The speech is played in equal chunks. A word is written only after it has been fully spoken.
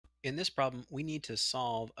In this problem, we need to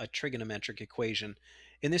solve a trigonometric equation.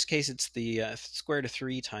 In this case, it's the square root of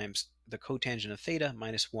 3 times the cotangent of theta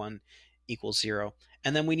minus 1 equals 0.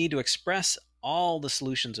 And then we need to express all the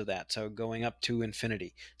solutions of that, so going up to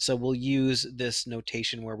infinity. So we'll use this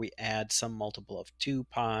notation where we add some multiple of 2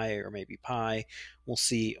 pi or maybe pi. We'll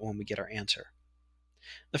see when we get our answer.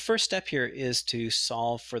 The first step here is to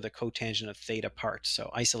solve for the cotangent of theta part.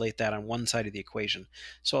 So isolate that on one side of the equation.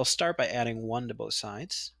 So I'll start by adding 1 to both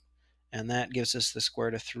sides. And that gives us the square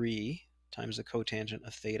root of 3 times the cotangent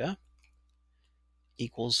of theta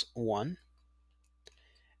equals 1.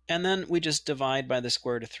 And then we just divide by the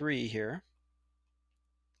square root of 3 here.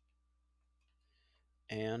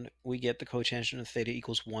 And we get the cotangent of theta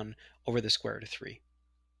equals 1 over the square root of 3.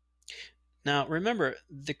 Now remember,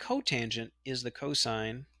 the cotangent is the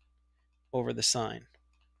cosine over the sine.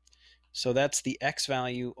 So that's the x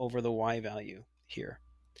value over the y value here.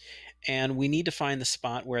 And we need to find the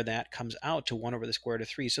spot where that comes out to 1 over the square root of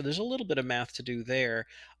 3. So there's a little bit of math to do there.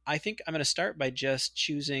 I think I'm going to start by just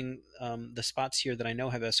choosing the spots here that I know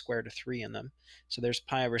have a square root of 3 in them. So there's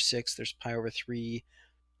pi over 6, there's pi over 3.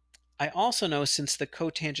 I also know since the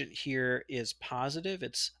cotangent here is positive,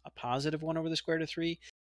 it's a positive 1 over the square root of 3,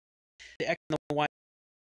 the x and the y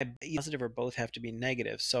positive or both have to be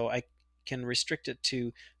negative. So I can restrict it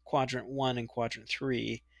to quadrant 1 and quadrant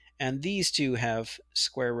 3. And these two have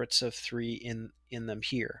square roots of 3 in them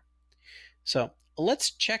here. So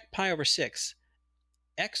let's check pi over 6.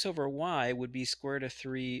 X over y would be square root of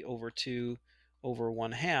 3 over 2 over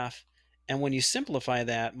 1 half. And when you simplify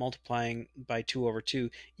that, multiplying by 2 over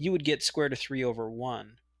 2, you would get square root of 3 over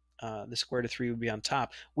 1. The square root of 3 would be on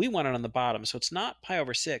top. We want it on the bottom. So it's not pi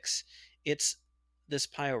over 6. It's this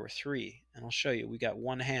pi over 3. And I'll show you. We got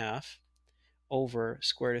 1 half over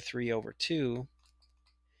square root of 3 over 2.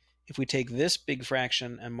 If we take this big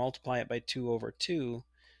fraction and multiply it by 2 over 2,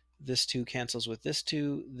 this 2 cancels with this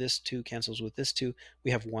 2 cancels with this 2,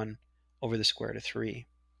 we have 1 over the square root of 3.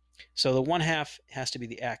 So the 1 half has to be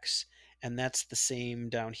the x, and that's the same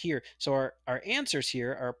down here. So our answers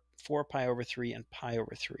here are 4 pi over 3 and pi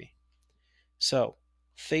over 3. So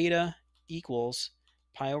theta equals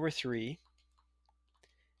pi over 3,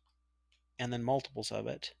 and then multiples of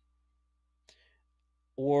it,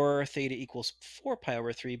 or theta equals 4 pi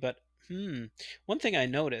over 3, but one thing I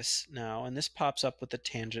notice now, and this pops up with the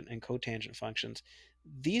tangent and cotangent functions,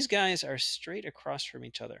 these guys are straight across from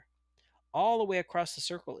each other. All the way across the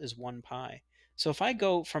circle is 1 pi. So if I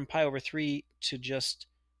go from pi over 3 to just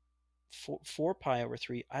 4 pi over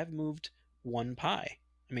 3, I've moved 1 pi.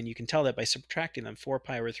 I mean, you can tell that by subtracting them. 4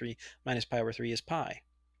 pi over 3 minus pi over 3 is pi.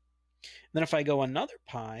 And then if I go another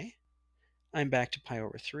pi, I'm back to pi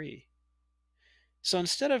over 3. So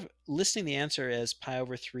instead of listing the answer as pi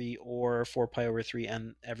over 3 or 4 pi over 3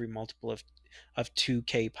 and every multiple of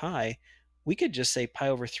 2k pi, we could just say pi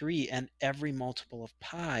over 3 and every multiple of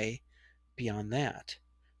pi beyond that.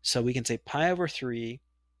 So we can say pi over 3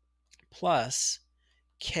 plus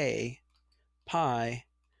k pi,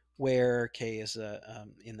 where k is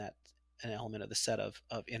in that an element of the set of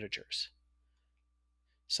integers.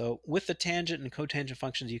 So with the tangent and cotangent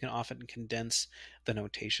functions, you can often condense the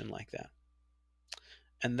notation like that.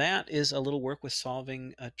 And that is a little work with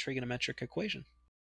solving a trigonometric equation.